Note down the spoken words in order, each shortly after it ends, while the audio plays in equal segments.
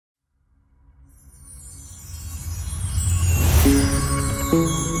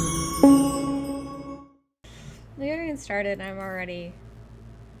started and I'm already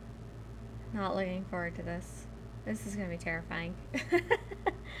not looking forward to this. This is gonna be terrifying.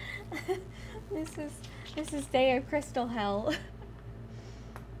 This is Day of Crystal Hell.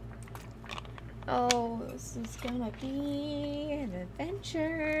 Oh, this is gonna be an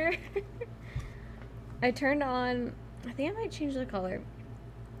adventure. I turned on, I think I might change the color.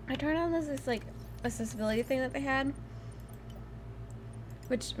 I turned on this like accessibility thing that they had,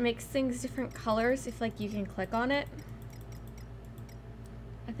 which makes things different colors if like you can click on it.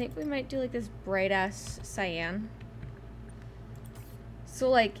 I think we might do like this bright ass cyan. So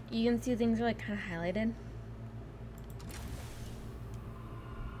like you can see things are like kind of highlighted.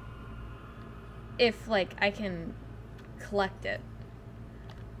 If like I can collect it.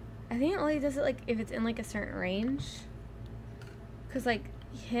 I think it only does it like if it's in like a certain range. Cause like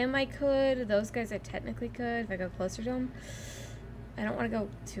him I could, those guys I technically could if I go closer to him. I don't want to go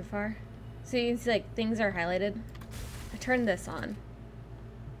too far. So you can see like things are highlighted. I turned this on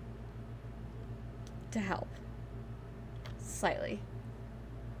to help slightly.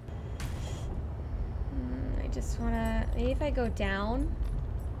 I just wanna, maybe if I go down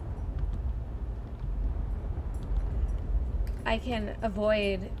I can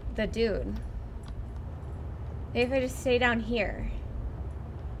avoid the dude. Maybe if I just stay down here.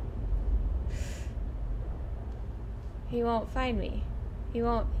 He won't find me. He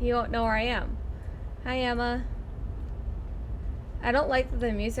won't know where I am. Hi, Emma. I don't like that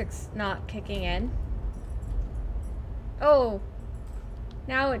the music's not kicking in. Oh,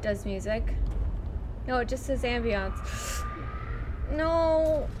 now it does music. No, it just says ambiance.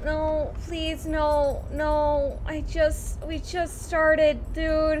 No, no, please, no, no. We just started,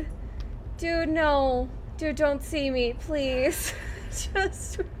 dude. Dude, no. Dude, don't see me, please.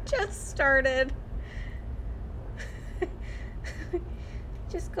 just started.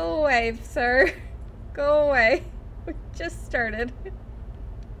 Just go away, sir. Go away. We just started.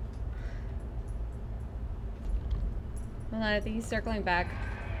 Hold on, I think he's circling back.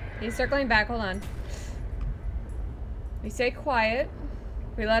 He's circling back, hold on. We stay quiet.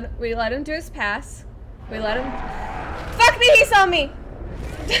 We let him do his pass. We let him. Fuck me, he saw me!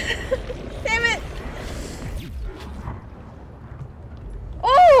 Damn it!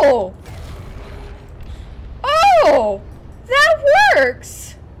 Oh! Oh! That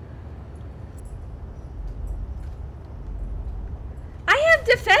works! I have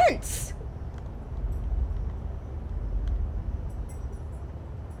defense!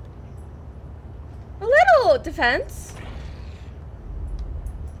 A little defense.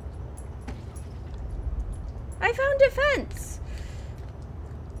 I found defense.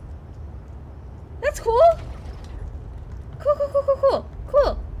 That's cool. Cool, cool, cool, cool, cool,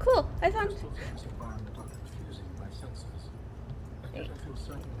 cool, cool. I found.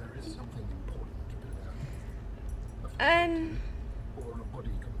 And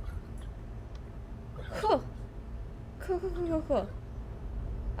cool. Cool, cool, cool, cool, cool.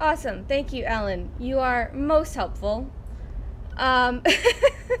 Awesome. Thank you, Ellen. You are most helpful.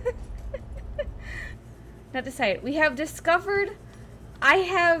 Not decided. We have discovered.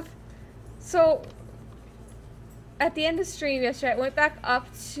 So at the end of stream yesterday, I went back up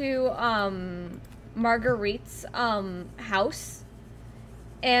to Marguerite's house,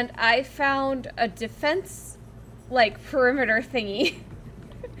 and I found a defense like perimeter thingy,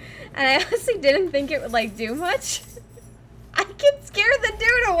 and I honestly didn't think it would like do much. I can scare the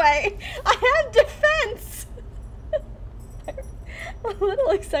dude away. I have defense. I'm a little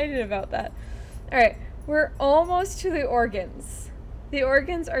excited about that. All right. We're almost to the organs. The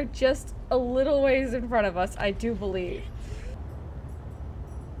organs are just a little ways in front of us, I do believe.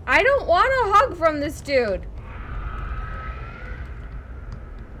 I don't want a hug from this dude.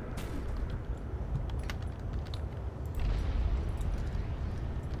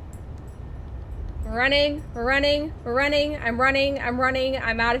 We're running, we're running, we're running, I'm running, I'm running,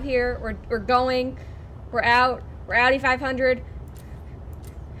 I'm out of here, we're going, we're out, we're Audi 500.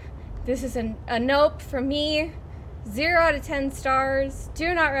 This is a nope from me. 0 out of 10 stars.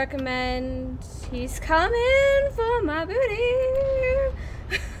 Do not recommend. He's coming for my booty.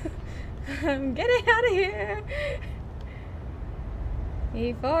 I'm getting out of here.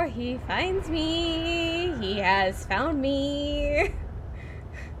 Before he finds me, he has found me.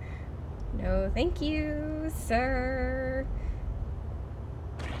 No, thank you, sir.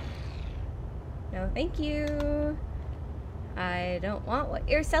 No, thank you. I don't want what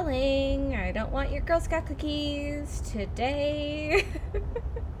you're selling. I don't want your Girl Scout cookies today.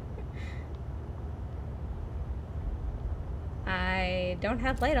 I don't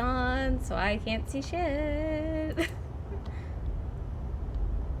have light on, so I can't see shit.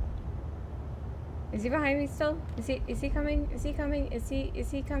 Is he behind me still? Is he coming? Is he coming? Is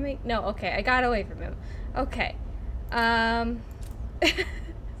he coming? No, okay, I got away from him. Okay. I'll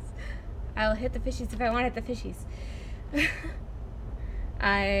hit the fishies if I want to hit the fishies.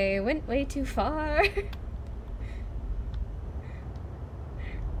 I went way too far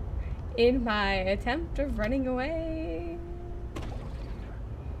in my attempt of running away.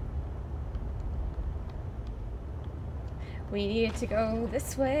 We need to go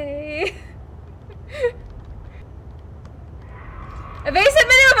this way. Evasive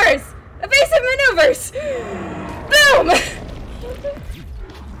maneuvers! Evasive maneuvers! Boom!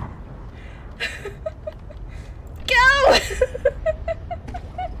 Go!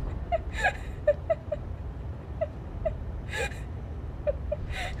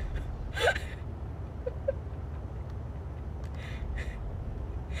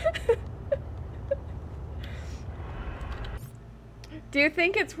 Do you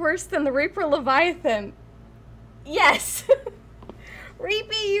think it's worse than the Reaper Leviathan? Yes!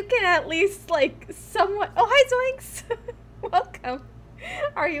 Reapy, you can at least, like, somewhat— oh, hi, Zoinks! Welcome.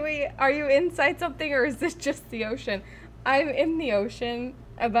 Are you inside something, or is this just the ocean? I'm in the ocean,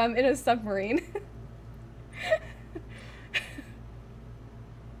 but I'm in a submarine.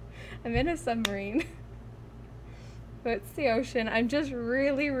 I'm in a submarine. But it's the ocean. I'm just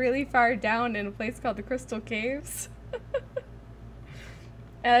really, really far down in a place called the Crystal Caves.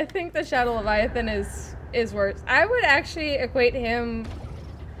 And I think the Shadow Leviathan is worse. I would actually equate him—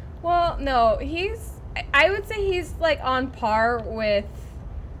 well, no, I would say he's like on par with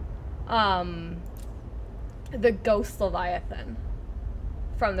the Ghost Leviathan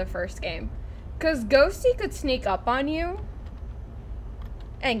from the first game. 'Cause Ghosty could sneak up on you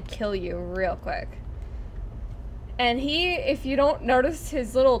and kill you real quick. And he, if you don't notice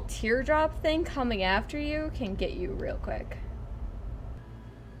his little teardrop thing coming after you, can get you real quick.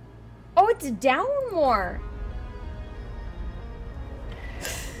 Oh, it's down more.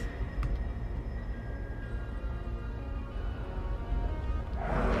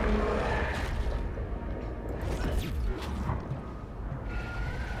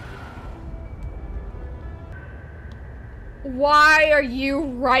 Why are you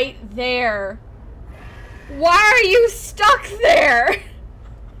right there? Why are you stuck there?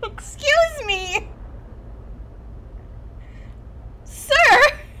 Excuse me.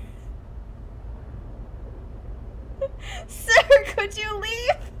 Sir! Sir, could you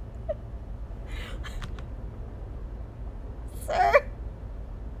leave? Sir?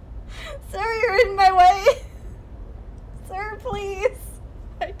 Sir, you're in my way. Sir, please.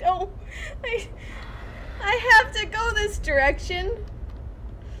 I have to go this direction.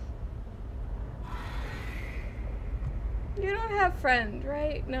 You don't have friend,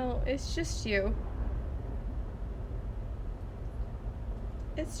 right? No, it's just you.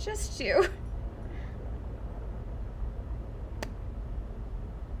 It's just you.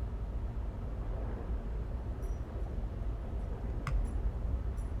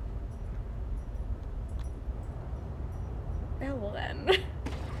 Well then.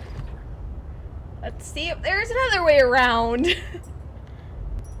 Let's see if there's another way around.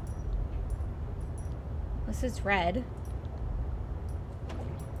 This is red.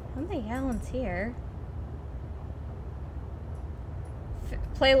 What the hell's here?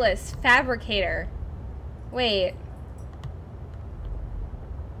 Playlist, Fabricator. Wait.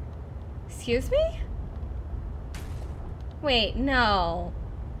 Excuse me? Wait, no.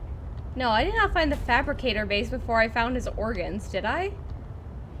 No, I did not find the Fabricator base before I found his organs, did I?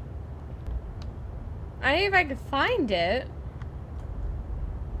 I don't know if I could find it.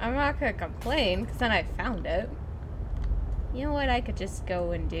 I'm not gonna complain, because then I found it. You know what I could just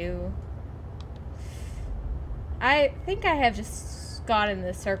go and do? I think I have just gone in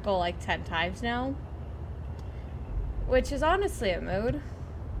this circle like 10 times now. Which is honestly a mood.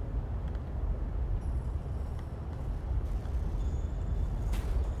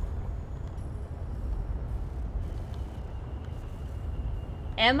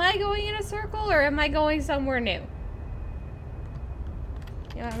 Am I going in a circle or am I going somewhere new?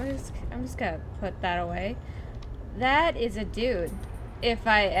 Yeah, I'm just gonna put that away. That is a dude. If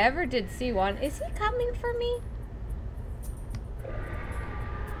I ever did see one, is he coming for me?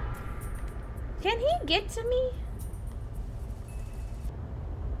 Can he get to me?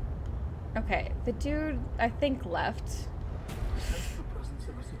 Okay, the dude I think left.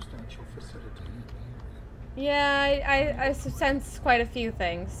 Yeah, I sense quite a few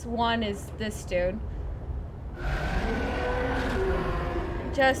things. One is this dude.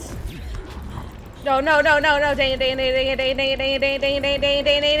 Just no.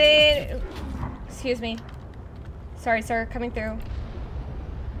 Excuse me. Sorry, sir. Coming through.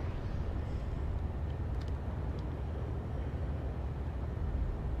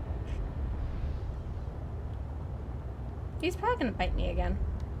 He's probably gonna bite me again.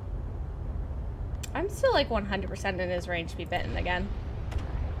 I'm still like 100% in his range to be bitten again.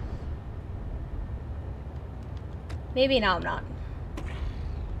 Maybe now I'm not.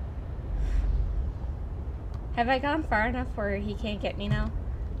 Have I gone far enough where he can't get me now?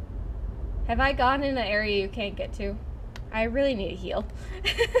 Have I gone in an area you can't get to? I really need a heal.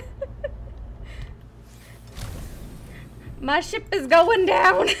 My ship is going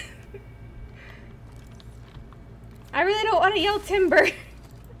down. I really don't want to yell timber.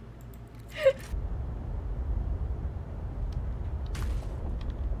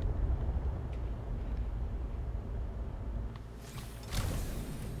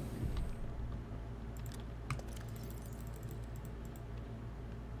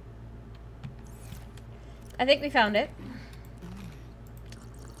 I think we found it.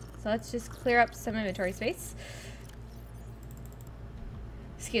 So let's just clear up some inventory space.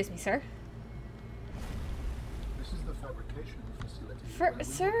 Excuse me, sir. This is the fabrication facility.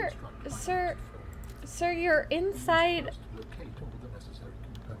 Sir, you're inside. Locate all the necessary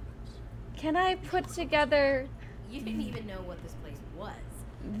components. Can I put together? You didn't even know what this place was.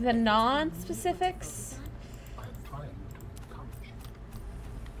 The non-specifics? I am trying to accomplish it.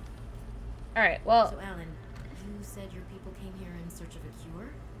 Alright, well. So, Alan, you said your people came here in search of a cure?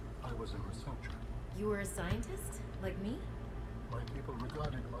 I was a researcher. You were a scientist? Like me? My people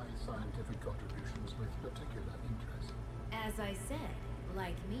regarded my scientific contributions with particular interest. As I said,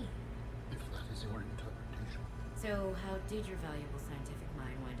 like me. If that is your interpretation. So, how did your valuable scientific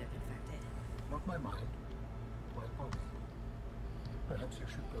mind wind up infected? Not my mind, my body. Perhaps you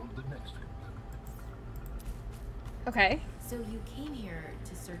should build the next component. Okay. So you came here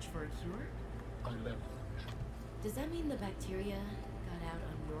to search for a cure? I led the mission. Does that mean the bacteria got out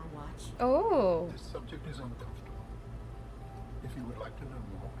on your watch? Oh. This subject is uncomfortable. If you would like to know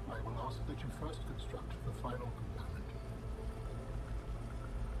more, I will ask that you first construct the final component.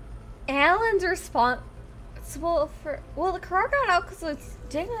 Alan's responsible for. Well, the car got out because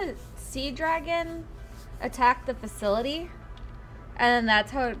didn't a sea dragon attack the facility? And then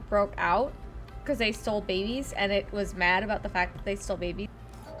that's how it broke out. Because they stole babies and it was mad about the fact that they stole babies.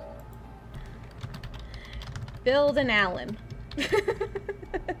 Build an Alan.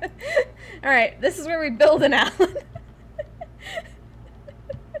 Alright, this is where we build an Alan.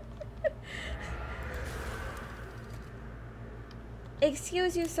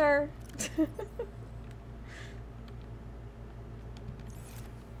 Excuse you, sir.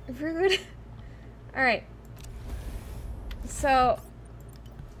 Rude. Alright. So,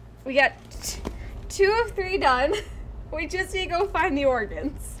 we got 2 of 3 done. We just need to go find the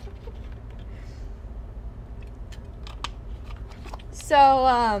organs. So,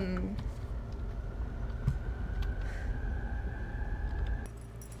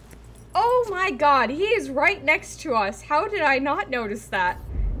 oh my god, he is right next to us. How did I not notice that?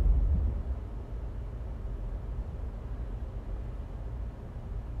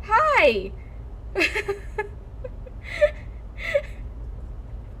 Hi!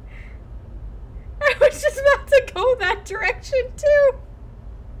 I was just about to go that direction too.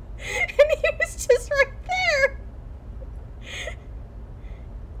 And he was just right there.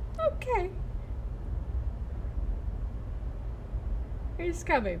 Okay. He's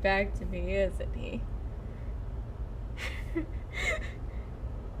coming back to me, isn't he?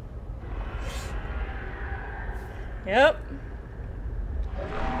 Yep.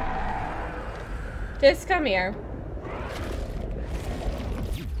 Just come here.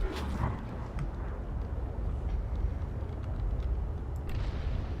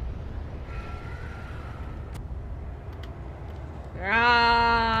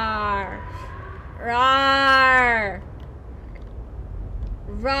 Rawr! Rawr!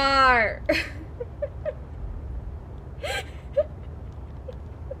 Rawr!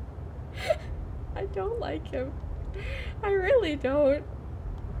 I don't like him. I really don't.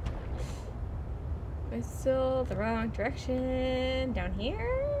 I'm still the wrong direction. Down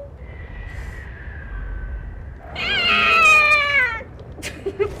here?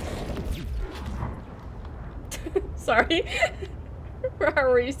 Sorry.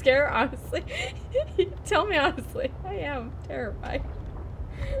 Were you scared? Honestly. Tell me honestly. I am terrified.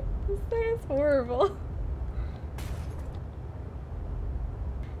 This thing is horrible.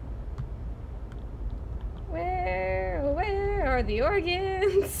 Where are the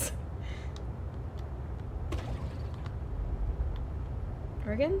organs?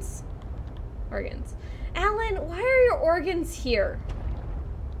 Organs? Organs. Alan, why are your organs here?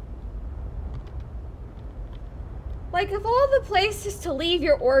 Like, of all the places to leave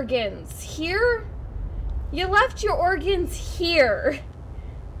your organs, here? You left your organs here.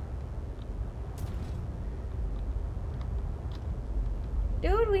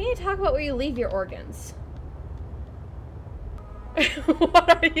 Dude, we need to talk about where you leave your organs.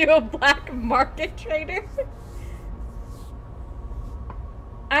 What are you, a black market trader?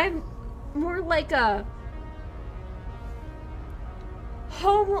 I'm more like a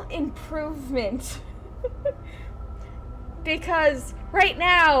home improvement. Because right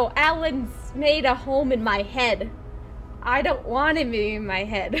now, Alan's made a home in my head. I don't want him in my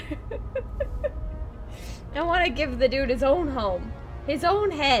head. I want to give the dude his own home. His own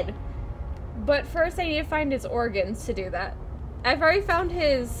head. But first I need to find his organs to do that. I've already found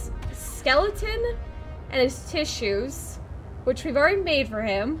his skeleton and his tissues, which we've already made for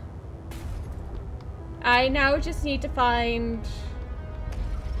him. I now just need to find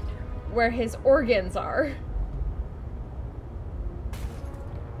where his organs are.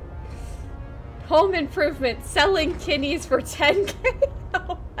 Home improvement, selling kidneys for 10K.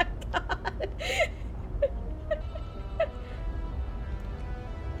 Oh my god.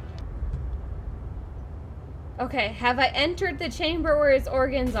 Okay, have I entered the chamber where his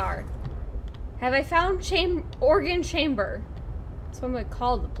organs are? Have I found organ chamber? That's what I'm gonna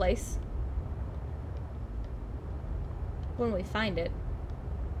call the place. When we find it.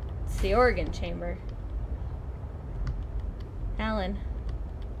 It's the organ chamber. Alan.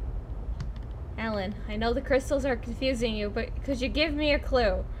 Alan, I know the crystals are confusing you, but could you give me a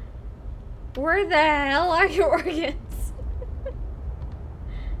clue? Where the hell are your organs?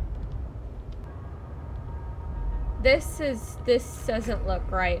 This doesn't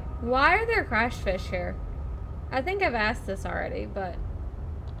look right. Why are there crash fish here? I think I've asked this already, but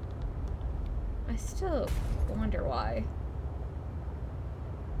I still wonder why.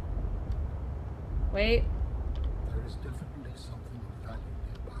 Wait. There is definitely something of value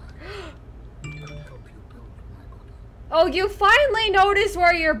nearby. It can help you build my body. Oh, you finally noticed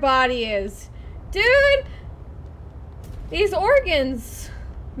where your body is. Dude! These organs.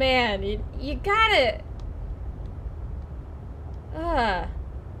 Man, you gotta...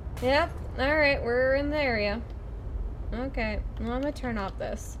 Yep. Alright, we're in the area. Okay. Well, I'm gonna turn off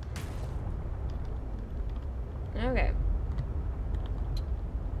this. Okay.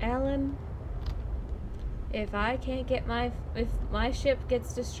 Alan, if I can't get if my ship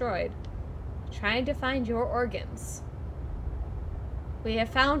gets destroyed, trying to find your organs. We have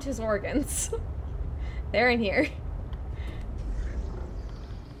found his organs. They're in here.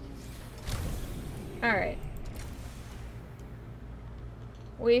 Alright.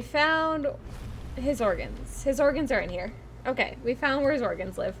 We found his organs. His organs are in here. Okay, we found where his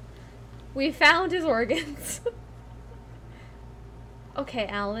organs live. We found his organs. Okay,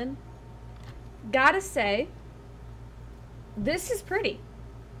 Alan. Gotta say, this is pretty.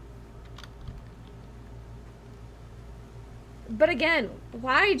 But again,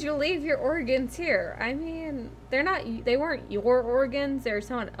 why'd you leave your organs here? I mean, they weren't your organs, they're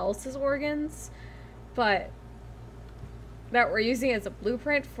someone else's organs, but that we're using as a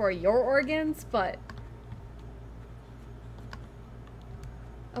blueprint for your organs, but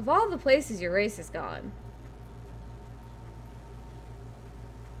of all the places your race has gone,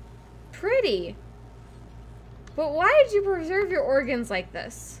 pretty. But why did you preserve your organs like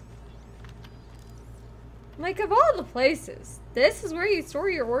this? Like, of all the places, this is where you store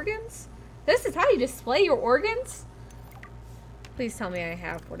your organs? This is how you display your organs? Please tell me I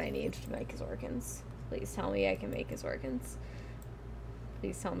have what I need to make his organs. Please tell me I can make his organs.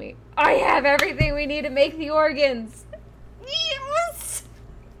 Please tell me I have everything we need to make the organs. Yes!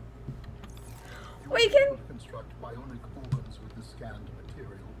 We can construct bionic organs with the scanned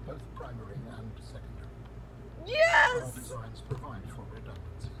material, both primary and secondary. Our Yes! designs provide for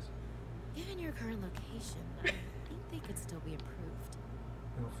redundancies. Given your current location, I think they could still be improved.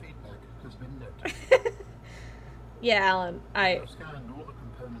 Your feedback has been noted. Yeah, Alan, We have scanned all the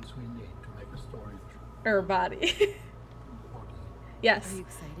components we need to make a storage body. body. Yes. Are you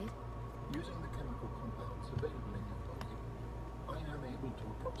excited? Using the chemical compounds available in your body, I am able to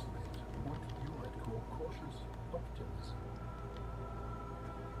approximate what you might call cautious optimism.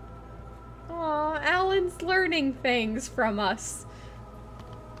 Aw, Alan's learning things from us.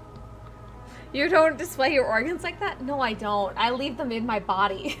 You don't display your organs like that? No, I don't. I leave them in my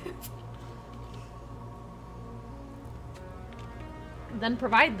body. Then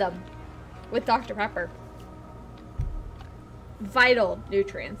provide them with Dr. Pepper. Vital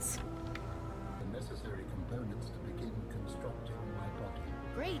nutrients. The necessary components to begin constructing my body.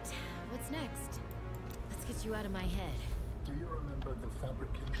 Great. What's next? Let's get you out of my head. Do you remember the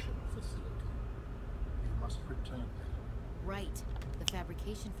fabrication facility? You must return there. Right. The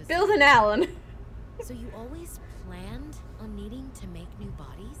fabrication facility. Build an Alan. So you always planned on needing to make new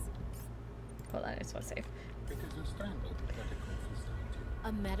bodies? Hold on, I just want to save. It is a standard medical facility.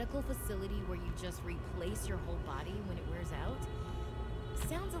 A medical facility where you just replace your whole body when it wears out?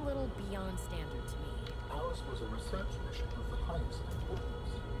 Sounds a little beyond standard to me. Ours was a research mission of the highest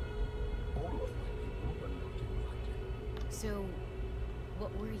importance. All of my people were not invited. So,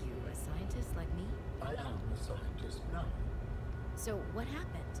 what were you, a scientist like me? I am a scientist now. So, what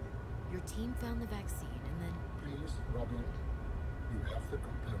happened? Your team found the vaccine and then... Please, Robin, you have the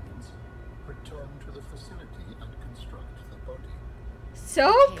components. Return to the facility and construct the body.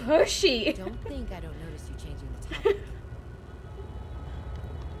 So Okay, pushy. Don't think I don't notice you changing the topic.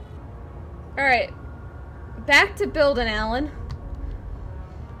 Alright. Back to building, Alan.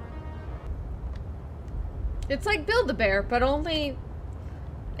 It's like Build-A-Bear, but only...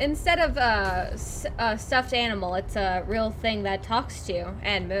 Instead of a stuffed animal, it's a real thing that talks to you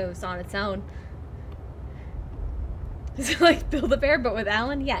and moves on its own. Is it like Build-A-Bear, but with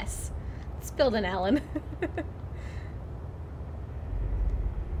Alan? Yes. Let's build an Alan.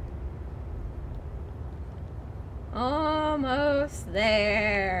 Almost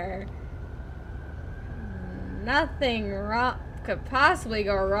there. Nothing wrong could possibly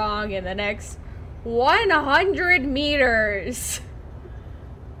go wrong in the next 100 meters.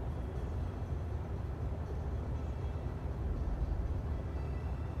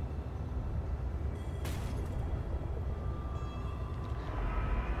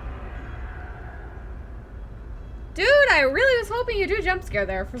 Dude, I really was hoping you'd do a jump scare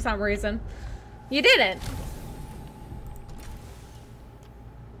there for some reason. You didn't.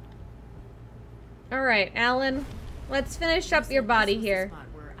 Alright, Alan. Let's finish up your body here. Spot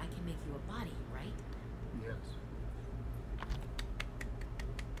where I can make you a body, right? Yes.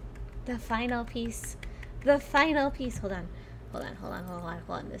 The final piece. The final piece. Hold on. Hold on, hold on, hold on,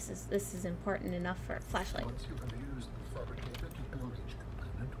 hold on. This is important enough for a flashlight. Once you have used the fabricator to build each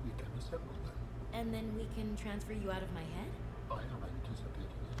component, we can assemble them. And then we can transfer you out of my head? I am anticipating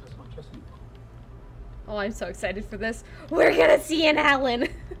it as much as you are. Oh, I'm so excited for this. We're gonna see an Alan.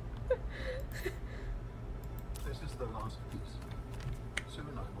 This is the last piece. Soon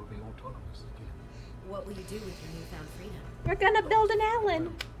I will be autonomous again. What will you do with your newfound freedom? We're gonna build an Alan.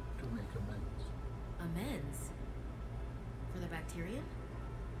 To make amends. Amends? For the bacterium?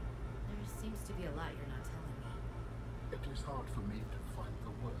 There seems to be a lot you're not telling me. It is hard for me to find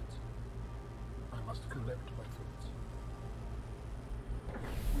the words. I must collect my thoughts.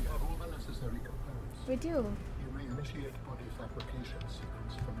 We have all the necessary components. We do. You may initiate body fabrication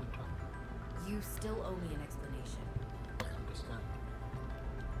sequence from the top. You still owe me an explanation. I understand.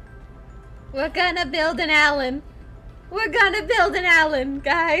 We're gonna build an Alan. We're gonna build an Alan,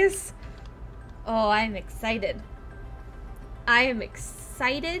 guys. Oh, I'm excited. I am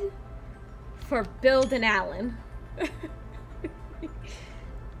excited for build an Alan.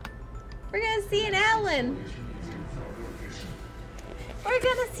 We're gonna see an Alan. We're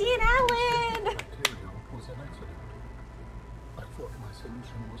gonna see an Alan. Material was an accident. I thought my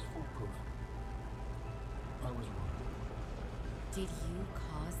solution was foolproof. I was wrong. Did you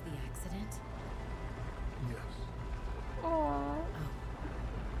cause the accident? Yes. Aww. Oh,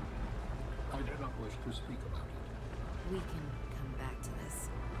 I do not wish to speak about it. we can come back to this.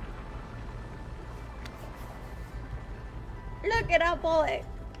 Look at our boy.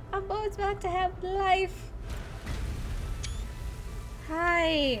 Our boy's about to have life.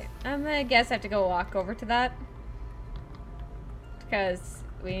 Hi. I'm gonna guess I have to go walk over to that. Because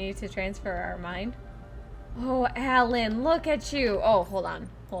we need to transfer our mind. Oh, Alan, look at you. Oh, hold on.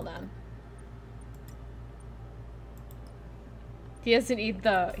 Hold on. He doesn't eat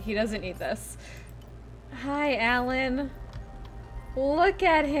this. Hi, Alan. Look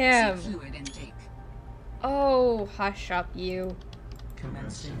at him. Fluid intake. Oh, hush up, you.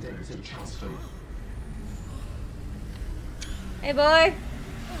 Commencing data transfer. Hey, boy.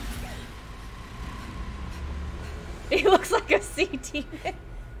 He looks like a CT.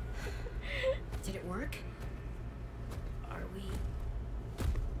 Did it work? Are we...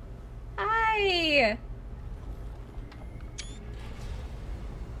 Hi.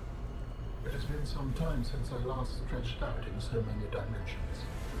 It has been some time since I last stretched out in so many dimensions.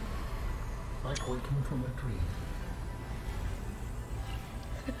 Like waking from a dream.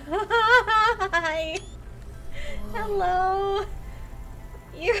 Hi. Hello.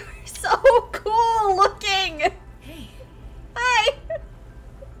 You're so cool looking. Hey, Hi.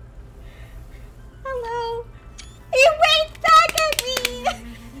 Hello. He winked back at me. in my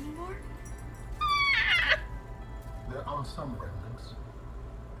head anymore? There are some remnants.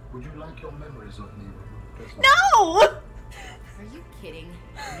 Would you like your memories of me removed as No. well? Are you kidding?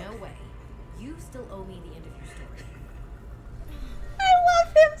 No way. You still owe me the end of your story. I love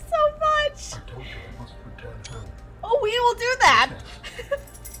him so much. I told you I must return home. Oh, we will do that. Yes.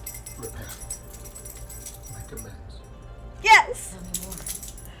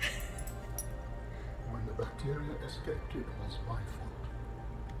 it was my fault.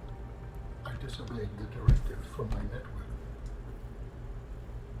 I disobeyed the directive from my network.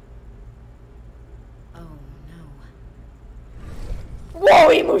 Oh no. Whoa,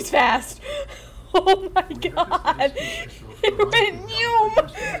 he moves fast! Oh my We god! investigate yourself It for went writing noom! down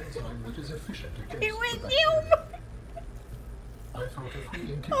the enzyme that is efficient against It went the bacteria. noom! I thought if we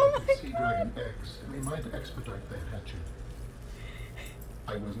Oh incubated my sea dragon eggs, we might expedite their hatching.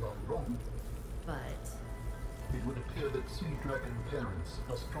 I was not wrong. But It would appear that sea dragon parents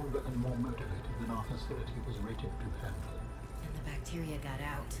are stronger and more motivated than our facility was rated to handle. and the bacteria got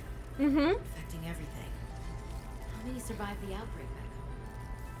out, Mm-hmm. affecting everything. How many survived the outbreak back home?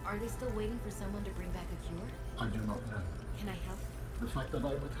 Are they still waiting for someone to bring back a cure? I do not know. Can I help? The fact that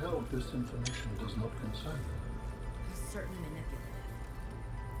I withheld this information does not concern me. I'm certainly manipulative.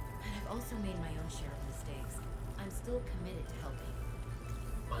 And I've also made my own share of mistakes. I'm still committed to helping.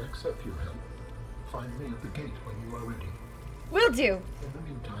 I accept your help. Find me at the gate when you are ready. Will do. In the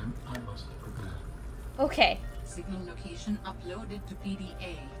meantime, I must prepare. Okay. Signal location uploaded to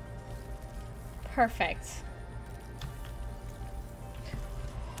PDA. Perfect.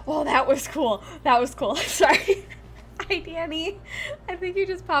 Oh, that was cool. That was cool. Sorry. Hi, Danny. I think you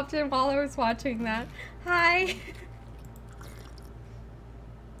just popped in while I was watching that. Hi.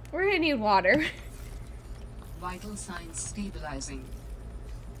 We're gonna need water. Vital signs stabilizing.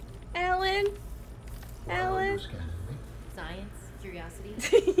 Ellen. While are you Ellen. scanning me? Science, curiosity.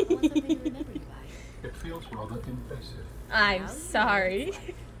 I want something to remember you by. It feels rather invasive. I'm sorry.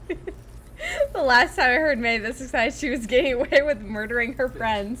 The last time I heard May this excited, she was getting away with murdering her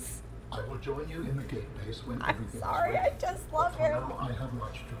friends. I will join you in the gate base when I'm everything sorry, is I ready. just But love for him. now, I have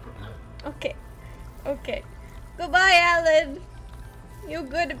much to prepare. Okay. Okay. Goodbye, Alan. You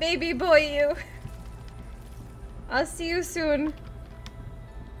good baby boy, you. I'll see you soon.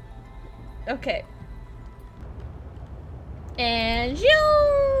 Okay. And you.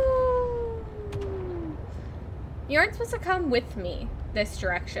 You aren't supposed to come with me this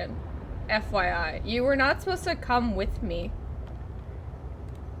direction. FYI. You were not supposed to come with me.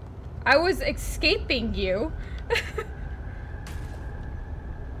 I was escaping you.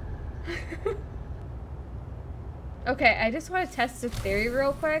 Okay, I just want to test a theory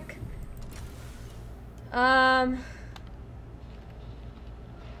real quick.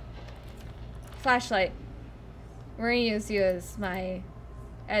 Flashlight. We're gonna use you as my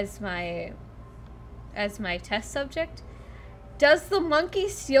test subject. Does the monkey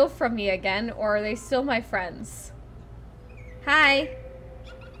steal from me again, or are they still my friends? Hi.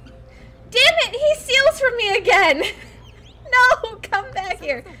 Damn it! He steals from me again! No, come back Some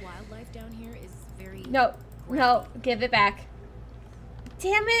here. of the wildlife down here is very No, no, give it back.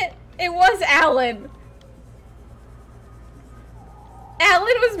 Damn it! It was Alan.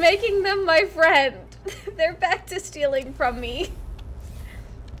 Alan was making them my friend. They're back to stealing from me.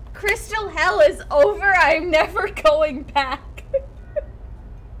 Crystal Hell is over. I'm never going back.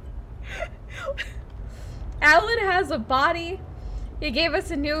 Alan has a body. He gave us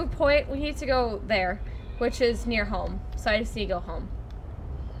a new point. We need to go there, which is near home. So I just need to go home.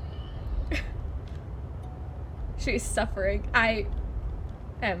 She's suffering. I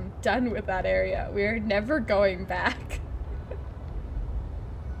am done with that area. We are never going back.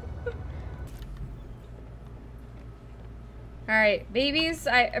 Alright, babies.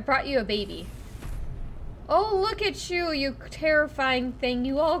 I brought you a baby. Oh, look at you, you terrifying thing.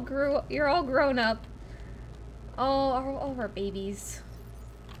 You're all grown up. Oh, all of our babies.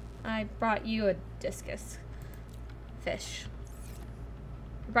 I brought you a discus fish.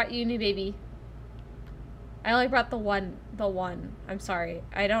 I brought you a new baby. I only brought the one. I'm sorry.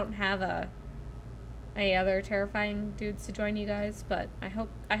 I don't have any other terrifying dudes to join you guys, but I hope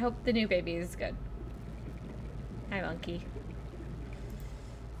the new baby is good. Hi, monkey.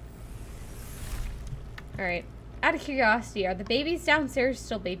 Alright. Out of curiosity, are the babies downstairs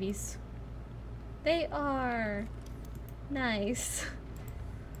still babies? They are. Nice.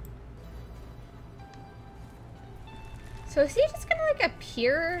 So is he just gonna like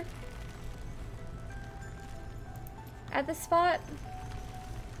appear at the spot?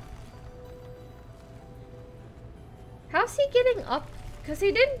 How's he getting up? Because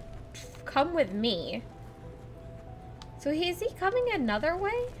he didn't come with me. So is he coming another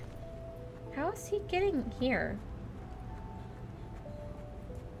way? How is he getting here?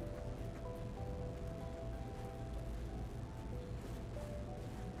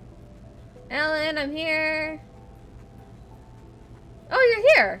 Ellen, I'm here. Oh,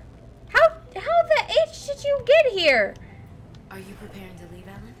 you're here. How the H did you get here? Are you preparing to leave,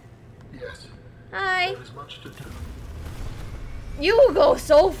 Alan? Yes, Hi. there is much to do. You go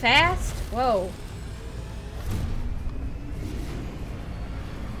so fast. Whoa.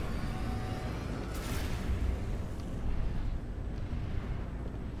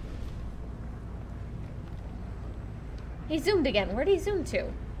 He zoomed again. Where'd he zoom to?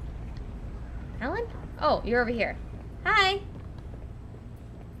 Helen? Oh, you're over here. Hi.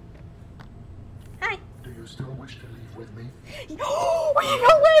 Hi. Do you still wish to leave with me? Oh, we can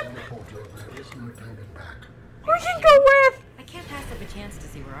go with! Report your various no turning back. We can go with! I can't pass up a chance to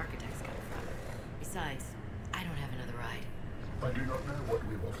see where architects come from. Besides, I don't have another ride. I do not know what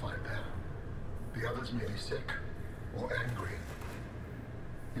we will find there. The others may be sick or angry,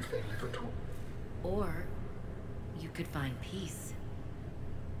 if they live at all. Or you could find peace.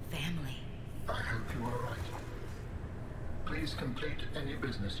 Family. I hope you are right. Please complete any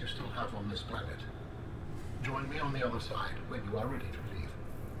business you still have on this planet. Join me on the other side when you are ready to leave.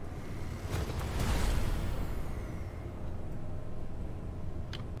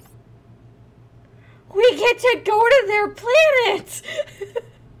 We get to go to their planet!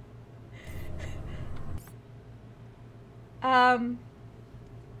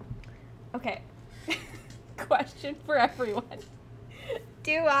 Okay. Question for everyone.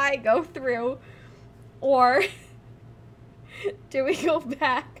 Do I go through, or do we go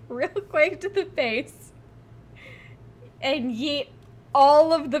back real quick to the base and yeet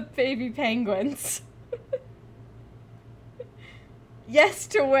all of the baby penguins? Yes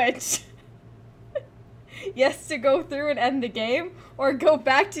to which? Yes to go through and end the game, or go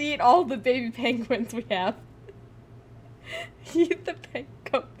back to eat all the baby penguins we have? Eat the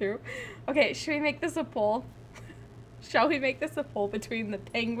go through. Okay, should we make this a poll? Shall we make this a poll between the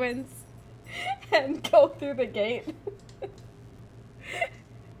penguins and go through the gate?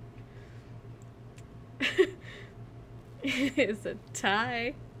 It is a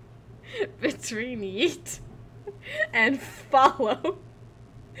tie between eat and follow.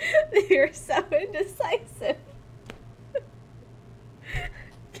 You're so indecisive.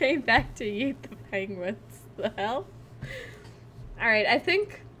 Came back to eat the penguins. The hell? Alright, I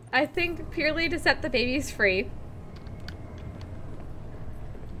think purely to set the babies free.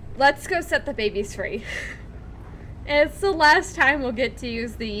 Let's go set the babies free. It's the last time we'll get to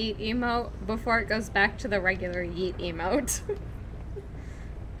use the yeet emote before it goes back to the regular yeet emote.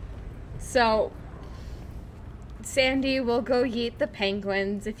 So, Sandy will go yeet the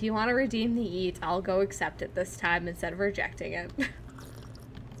penguins. If you want to redeem the yeet, I'll go accept it this time instead of rejecting it.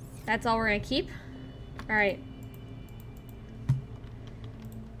 That's all we're gonna keep? Alright.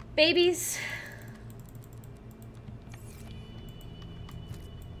 Babies.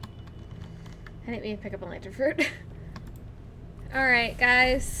 I didn't mean to pick up a lantern fruit. Alright,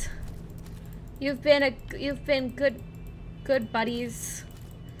 guys. You've been good buddies.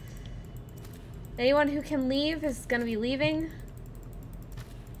 Anyone who can leave is gonna be leaving.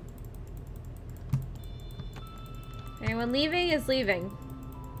 Anyone leaving is leaving.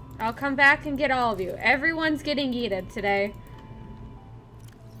 I'll come back and get all of you. Everyone's getting yeeted today.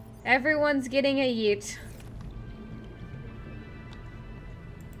 Everyone's getting a yeet.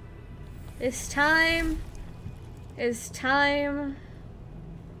 It's time.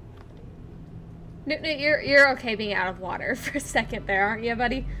 Newt, you're okay being out of water for a second there, aren't you,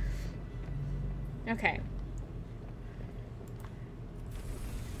 buddy? Okay.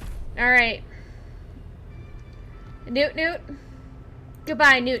 Alright. Newt.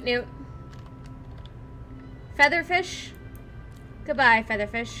 Goodbye, Newt. Featherfish. Goodbye,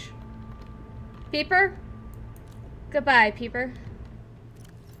 Featherfish. Peeper. Goodbye, Peeper.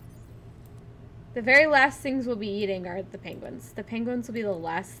 The very last things we'll be eating are the penguins. The penguins will be the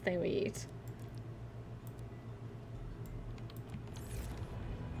last thing we eat.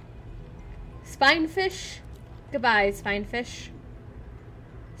 Spinefish. Goodbye, Spinefish.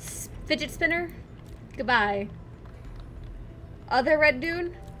 Fidget spinner. Goodbye. Other red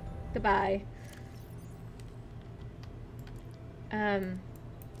dune. Goodbye.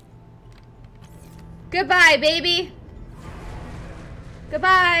 Goodbye, baby.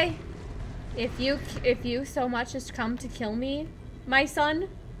 Goodbye. If you so much as come to kill me, my son,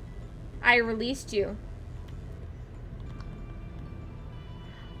 I released you.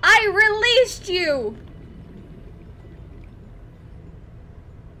 I released you!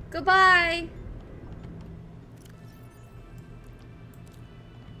 Goodbye.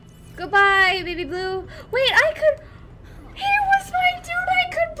 Goodbye, baby blue. Wait, he was my dude I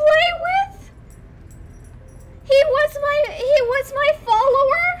could play with? He was my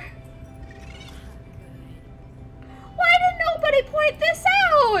follower? Why did nobody point this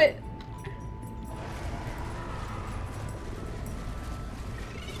out?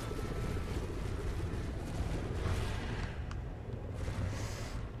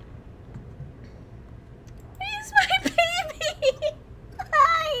 He's my baby!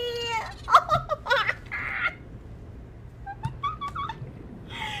 Hi!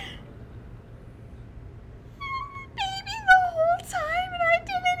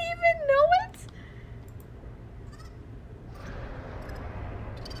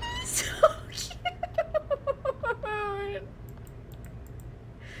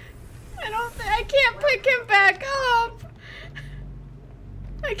 I can't pick him back up.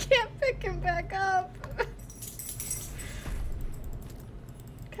 I can't pick him back up.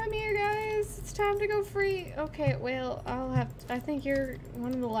 Come here, guys. It's time to go free. Okay, well, I think you're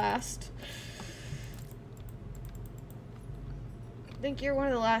one of the last. I think you're one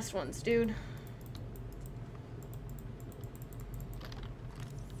of the last ones, dude.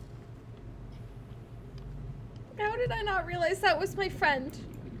 How did I not realize that was my friend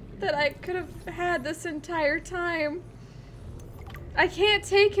that I could have had this entire time? I can't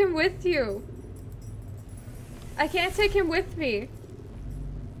take him with you. I can't take him with me.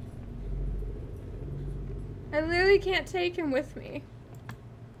 I literally can't take him with me.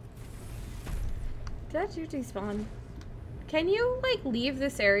 Did that dude despawn? Can you, like, leave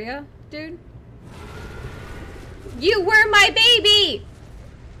this area, dude? You were my baby!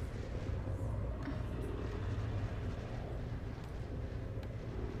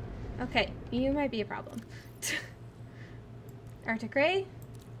 Okay, you might be a problem. Arctic Ray,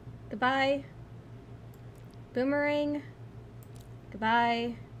 goodbye. Boomerang,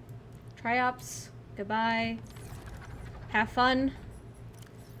 goodbye. Triops, goodbye. Have fun.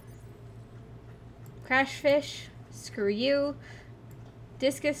 Crash Fish, screw you.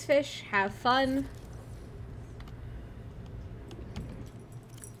 Discus Fish, have fun.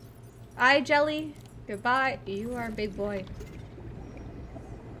 Eye Jelly, goodbye. You are a big boy.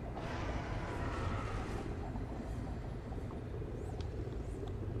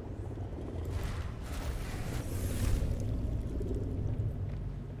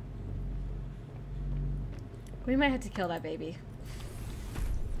 We might have to kill that baby.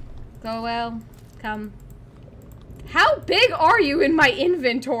 Go well. Come. How big are you in my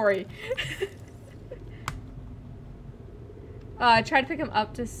inventory? Try to pick him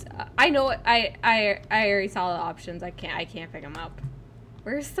up to. I know. I already saw the options. I can't pick him up.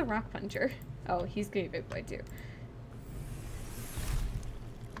 Where's the rock puncher? Oh, he's gonna be a big boy too.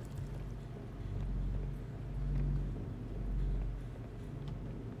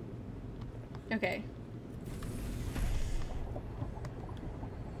 Okay.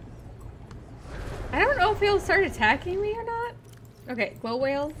 I don't know if he'll start attacking me or not. Okay, Glow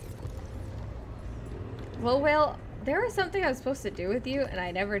Whale. Glow Whale, there was something I was supposed to do with you and I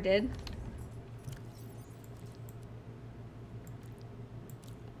never did.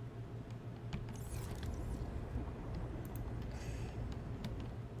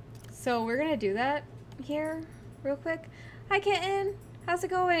 So we're gonna do that here real quick. Hi kitten, how's it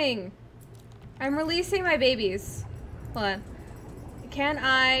going? I'm releasing my babies. Hold on. Can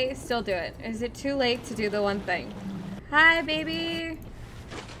I still do it? Is it too late to do the one thing? Hi, baby.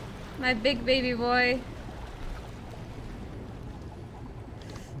 My big baby boy.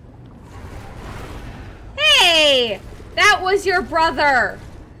 Hey! That was your brother!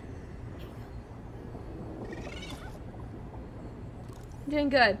 Doing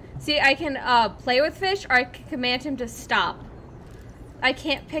good. See, I can play with fish or I can command him to stop. I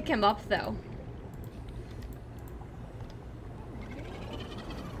can't pick him up though.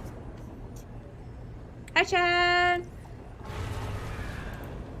 Hi, Chad!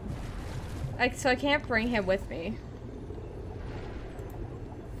 So I can't bring him with me.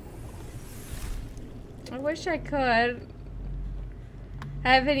 I wish I could.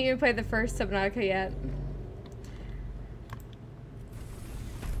 I haven't even played the first Subnautica yet.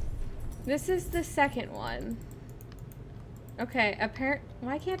 This is the second one. Okay,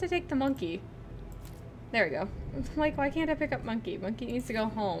 why can't I take the monkey? There we go. Like, why can't I pick up monkey? Monkey needs to go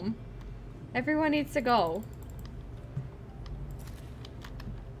home. Everyone needs to go.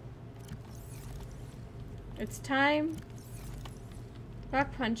 It's time.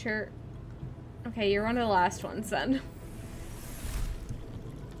 Rock puncher. Okay, you're one of the last ones then.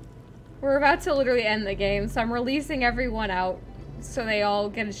 We're about to literally end the game, so I'm releasing everyone out so they all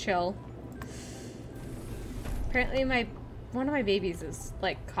get a chill. Apparently one of my babies is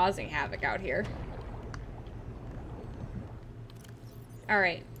like causing havoc out here.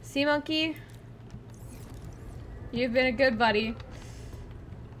 Alright. Sea Monkey, you've been a good buddy.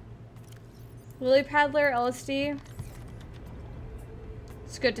 Lily Paddler, LSD,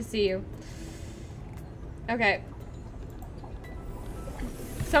 it's good to see you. Okay.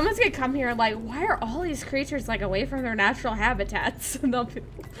 Someone's gonna come here like, why are all these creatures like away from their natural habitats?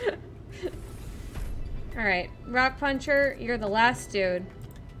 Alright, Rock Puncher, you're the last dude.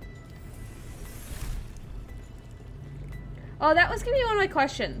 Oh, that was gonna be one of my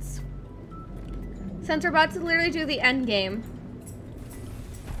questions. Since we're about to literally do the end game,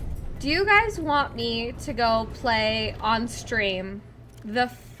 do you guys want me to go play on stream the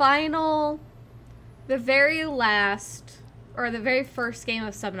very last or the very first game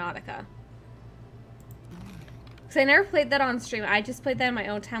of Subnautica. Because I never played that on stream. I just played that in my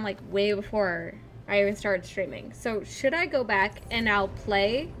own time, like, way before I even started streaming. So, should I go back and now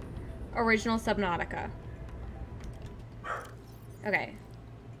play original Subnautica? Okay.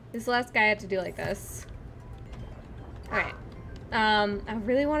 This last guy had to do like this. Okay. I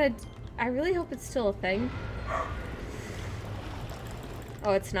really hope it's still a thing.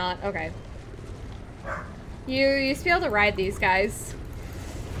 Oh, it's not. Okay. You used to be able to ride these guys.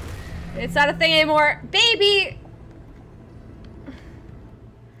 It's not a thing anymore. Baby!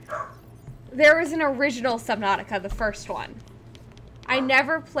 There was an original Subnautica, the first one. I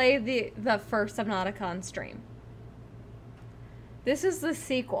never played the first Subnautica on stream. This is the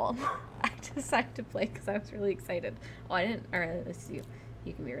sequel. I decided to play because I was really excited. Oh, I didn't. Or at least you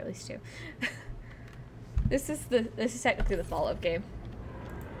can be released too. This is technically the follow-up game.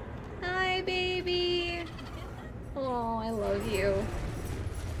 Hi, baby. Oh, I love you.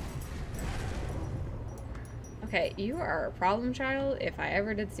 Okay, you are a problem child if I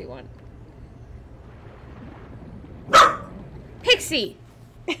ever did see one. Pixie!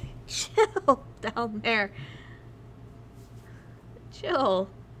 Chill down there. Chill.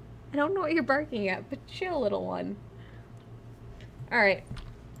 I don't know what you're barking at, but chill, little one. Alright.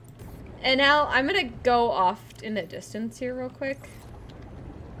 And now I'm gonna go off in the distance here real quick.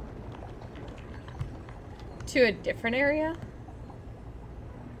 To a different area.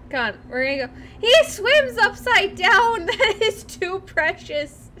 Come on, we're gonna go. He swims upside down! That is too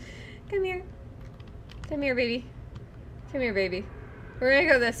precious. Come here. Come here, baby. Come here, baby. We're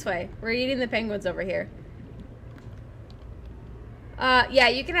gonna go this way. We're eating the penguins over here. Yeah,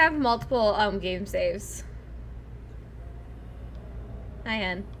 you can have multiple, game saves. Hi,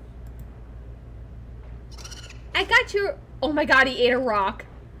 hen. I got you. Oh my god, he ate a rock.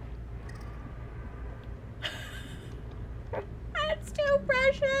 That's too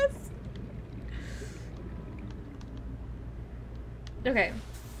precious. Okay.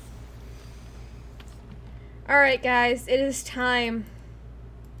 Alright, guys, it is time.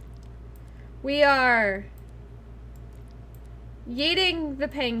 We are yeeting the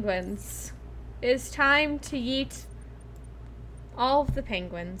penguins. It is time to yeet all of the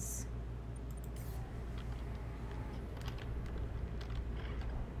penguins.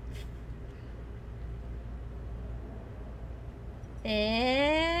 And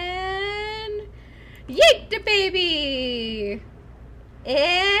yeet the baby!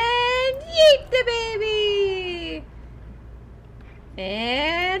 And yeet the baby!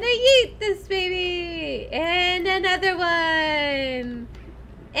 And I yeet this baby! And another one!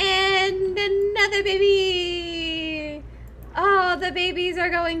 And another baby! All the babies are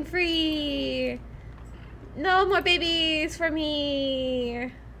going free! No more babies for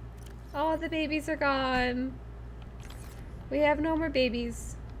me! All the babies are gone. We have no more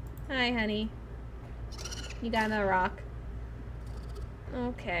babies. Hi, honey. You got another rock.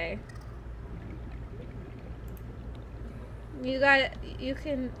 Okay. You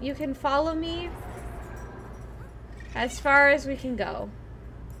can follow me as far as we can go.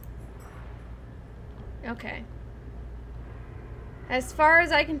 Okay. As far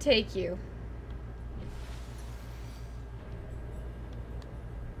as I can take you.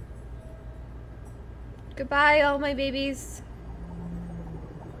 Goodbye, all my babies.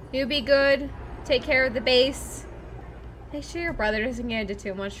 You be good. Take care of the base. Make sure your brother doesn't get into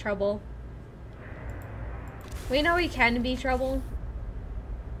too much trouble. We know he can be trouble.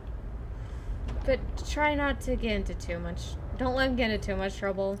 But try not to get into too much. Don't let him get into too much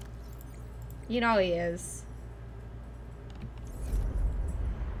trouble. You know he is.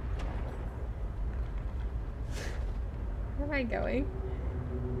 Where am I going?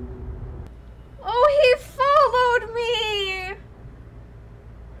 Oh, he followed me!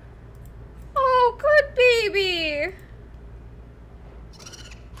 Oh, good baby!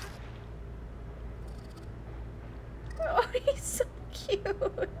 Oh, he's so cute.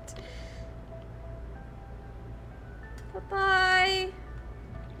 Bye-bye.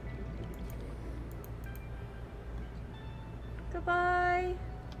 Goodbye.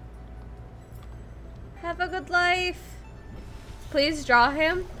 Have a good life. Please draw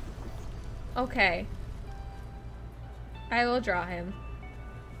him. Okay. I will draw him.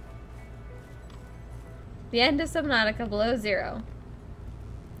 The end of Subnautica below 0.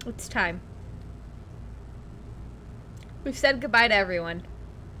 It's time. We've said goodbye to everyone.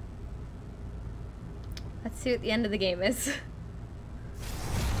 Let's see what the end of the game is.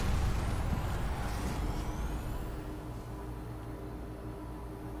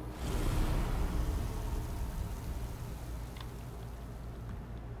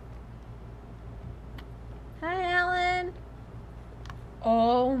 Hi, Alan.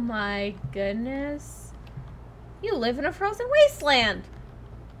 Oh my goodness. You live in a frozen wasteland.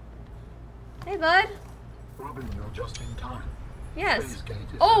 Hey, bud. Robin, you're just in time. Yes. Phase gate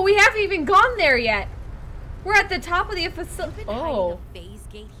is Oh, we haven't even gone there yet. We're at the top of the facility. You've been Oh. hiding a phase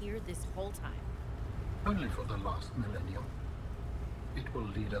gate here this whole time. only for the last millennium. It will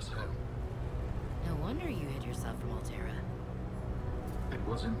lead us home. No wonder you hid yourself from Altera. It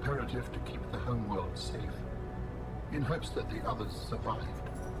was imperative to keep the homeworld safe, in hopes that the others survived.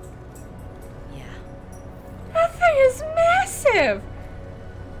 Yeah. That thing is massive.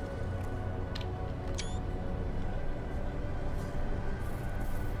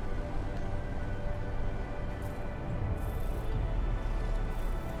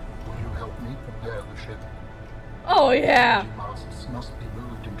 Will you help me prepare the ship? Oh, yeah. The masts must be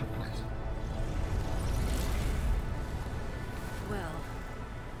moved into place. Well,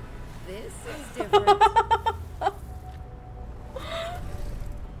 this is different.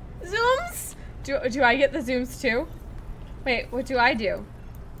 Zooms? Do I get the zooms too? Wait, what do I do?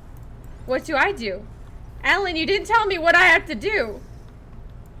 What do I do? Alan, you didn't tell me what I have to do.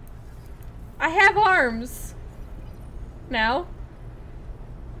 I have arms. Now?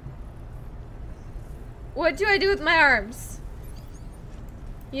 What do I do with my arms?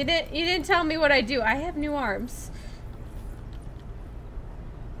 You didn't tell me what I do. I have new arms.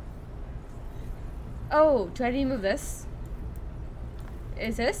 Oh, do I need to move this?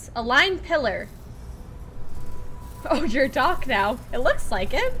 Is this? Align pillar. Oh, you're a dock now. It looks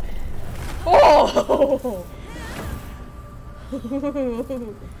like it. Oh!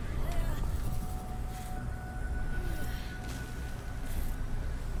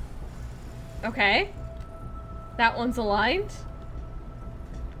 Okay. That one's aligned.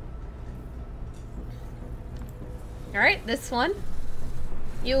 Alright, this one.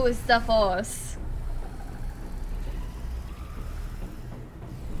 Use the force.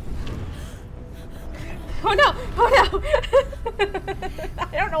 Oh no! Oh no!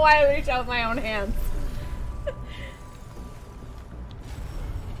 I don't know why I reached out with my own hands.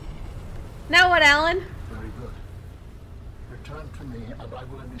 Now what, Alan? Very good. Return to me and I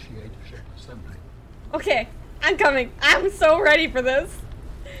will initiate ship assembly. Okay, I'm coming. I'm so ready for this.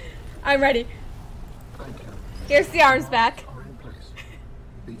 I'm ready. Thank you. Here's the arms back. Are in place.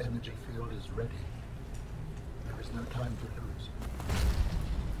 The energy field is ready. There is no time to lose.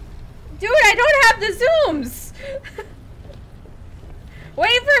 Dude, I don't have the zooms!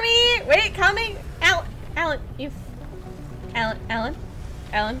 Wait for me! Wait, coming! Alan, you...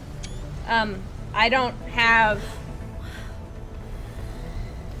 Alan? I don't have...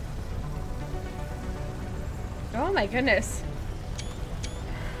 Oh my goodness.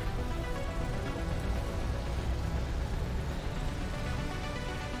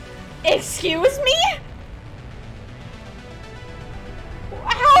 Excuse me?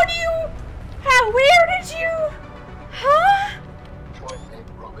 How do you... where did you... Huh? Join me,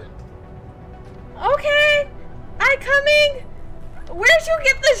 Robin. Okay. I'm coming. Where'd you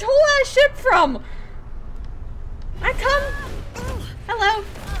get this whole ass ship from? I come. Hello.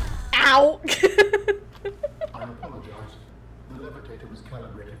 Ow. I apologize. The levitator was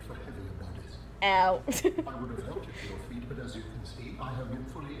calibrated for heavier bodies. Ow. I would have helped you to your feet, but as you can see, I have been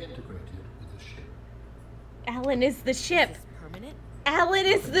fully integrated with the ship. Alan is the ship. Is this permanent? Alan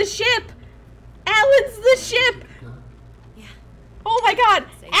is the ship. Alan's the ship. Good. Yeah. Oh my god.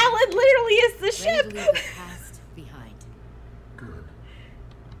 Say Alan literally is the Ready ship. to leave the past behind. Good.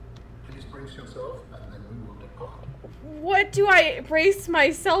 Please brace yourself, and then we will depart. What do I brace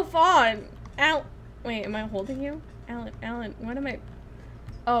myself on? Wait, am I holding you? Alan, what am I?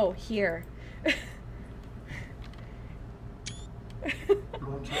 Oh, here.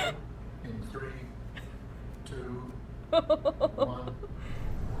 Launching in 3, 2, 1.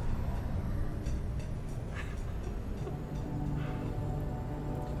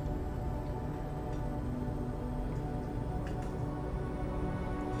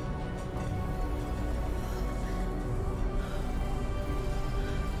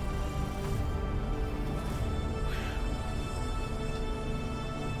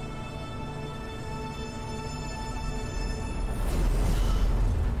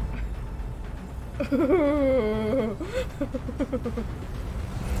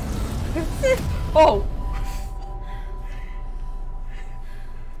 Oh.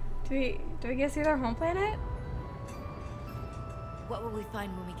 Do we get to see their home planet? What will we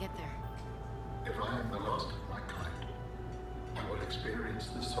find when we get there? If I am the last of my kind, I will experience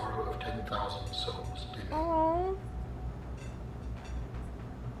the sorrow of 10,000 souls. Oh.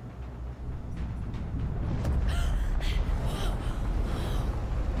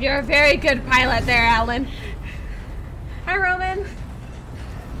 You're a very good pilot there, Alan. Hi, Roman.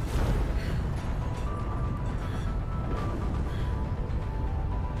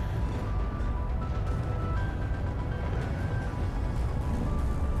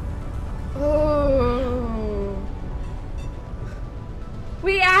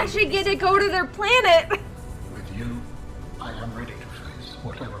 actually get to go to their planet. With you, I am ready to face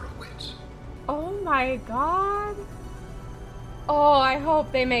whatever awaits. Oh my god. Oh, I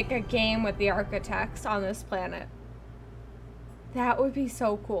hope they make a game with the architects on this planet. That would be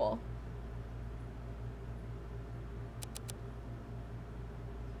so cool.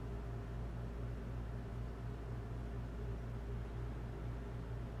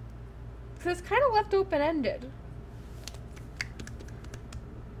 Because it's kind of left open-ended.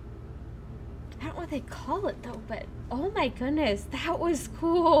 I don't know what they call it though, but oh my goodness, that was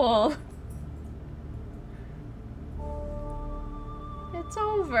cool. It's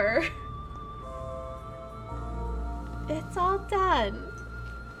over. It's all done.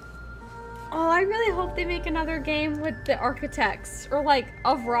 Oh, I really hope they make another game with the architects, or like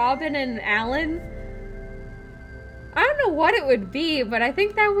of Robin and Alan. I don't know what it would be, but I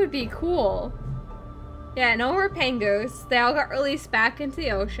think that would be cool. Yeah, no more Pangoos. They all got released back into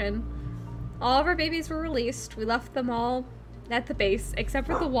the ocean. All of our babies were released. We left them all at the base, except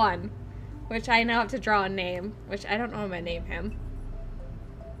for the one, which I now have to draw a name, which I don't know how I'm gonna name him.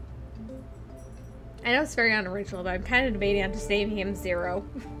 I know it's very unoriginal, but I'm kind of debating on just naming him Zero.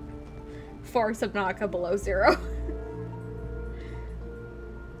 For Subnautica below 0.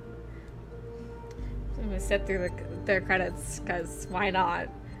 I'm gonna sit through their credits, because why not?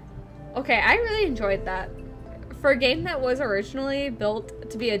 Okay, I really enjoyed that. For a game that was originally built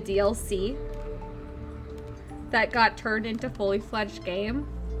to be a DLC that got turned into a fully fledged game,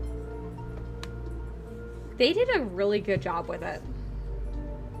 they did a really good job with it.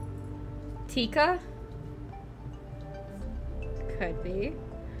 Tika? Could be.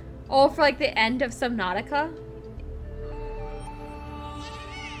 Oh, for like the end of Subnautica?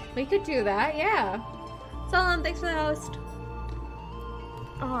 We could do that, yeah. Solon, thanks for the host.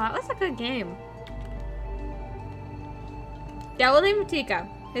 Oh, that was a good game. Yeah, we'll name him Tika.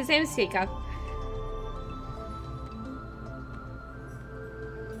 His name's Tika.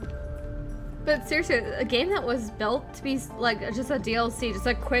 But seriously, a game that was built to be like just a DLC, just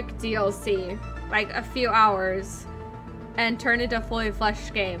a quick DLC, like a few hours, and turned into a fully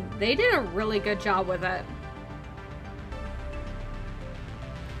fleshed game. They did a really good job with it.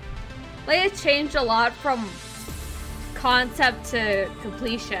 Like, it changed a lot from concept to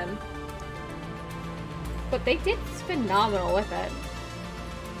completion. But they did phenomenal with it.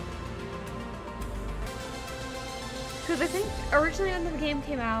 Because I think originally when the game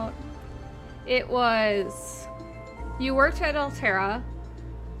came out, it was you worked at Alterra,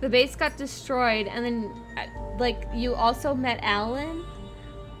 the base got destroyed, and then like you also met Alan,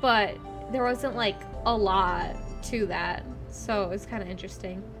 but there wasn't like a lot to that, so it was kind of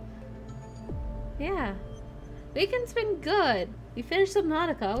interesting. Yeah, weekend's been good. We finished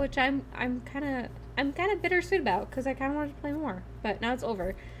Subnautica, which I'm kind of bittersweet about because I kind of wanted to play more, but now it's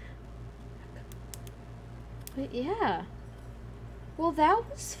over. But yeah, well, that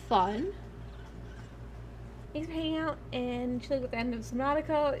was fun. Thanks for hanging out and chilling with the end of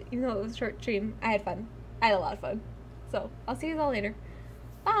Subnautica. Even though it was a short stream, I had fun. I had a lot of fun. So I'll see you all later.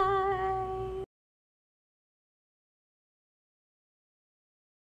 Bye.